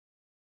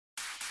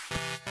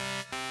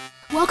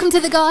Welcome to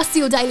The Goss,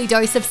 your daily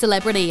dose of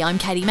celebrity. I'm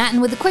Katie Matten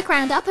with a quick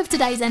roundup of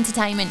today's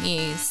entertainment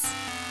news.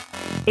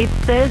 It's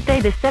Thursday,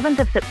 the 7th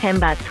of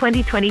September,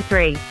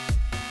 2023.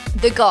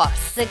 The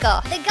Goss. The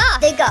Goss. The Goss.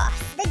 The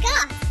Goss. The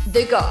Goss.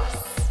 The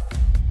Goss.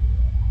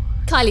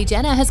 Kylie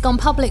Jenner has gone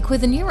public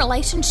with a new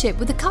relationship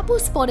with a couple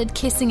spotted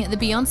kissing at the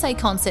Beyoncé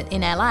concert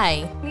in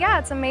LA. Yeah,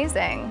 it's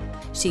amazing.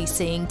 She's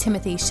seeing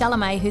Timothée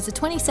Chalamet, who's a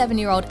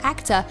 27-year-old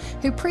actor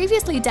who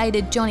previously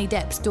dated Johnny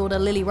Depp's daughter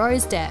Lily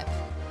Rose Depp.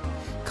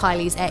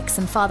 Kylie's ex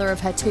and father of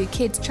her two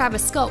kids,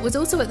 Travis Scott, was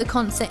also at the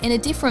concert in a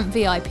different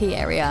VIP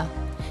area.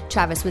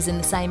 Travis was in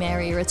the same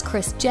area as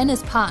Kris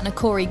Jenner's partner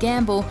Corey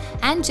Gamble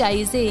and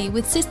Jay-Z,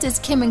 with sisters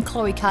Kim and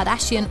Khloe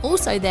Kardashian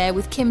also there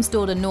with Kim's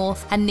daughter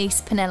North and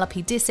niece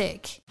Penelope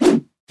Disick.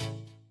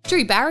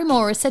 Drew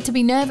Barrymore is said to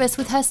be nervous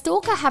with her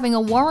stalker having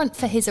a warrant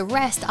for his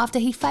arrest after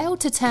he failed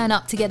to turn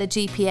up to get a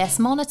GPS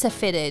monitor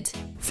fitted.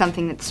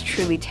 Something that's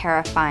truly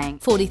terrifying.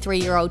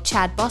 43-year-old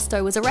Chad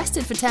Bostow was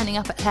arrested for turning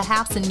up at her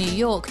house in New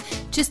York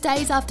just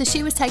days after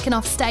she was taken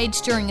off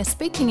stage during a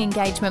speaking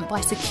engagement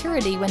by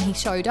security when he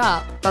showed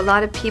up. A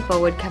lot of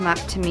people would come up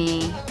to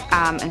me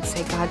and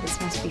say, God,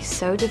 this must be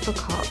so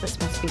difficult, this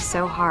must be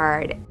so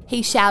hard.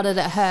 He shouted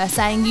at her,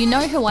 saying, "You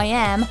know who I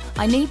am,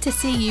 I need to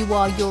see you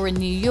while you're in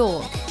New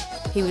York."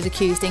 He was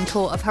accused in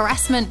court of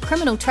harassment,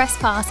 criminal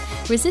trespass,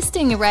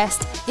 resisting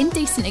arrest,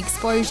 indecent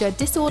exposure,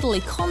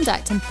 disorderly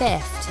conduct and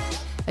theft.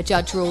 A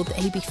judge ruled that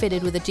he be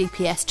fitted with a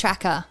GPS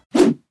tracker.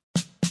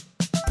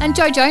 And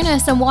Joe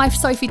Jonas and wife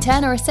Sophie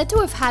Turner are said to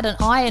have had an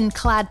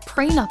ironclad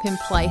prenup in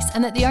place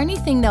and that the only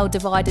thing they'll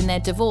divide in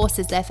their divorce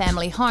is their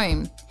family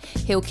home.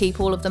 He'll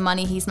keep all of the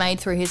money he's made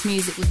through his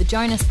music with the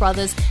Jonas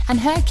Brothers and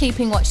her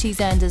keeping what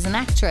she's earned as an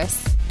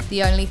actress.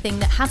 The only thing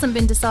that hasn't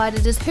been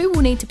decided is who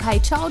will need to pay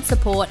child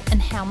support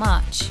and how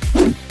much.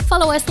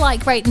 Follow us,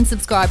 like, rate and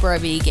subscribe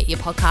wherever you get your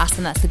podcasts,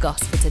 and that's The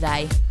Goss for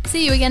today.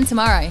 See you again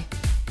tomorrow.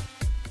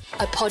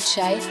 A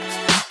Podshape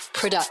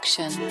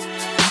production.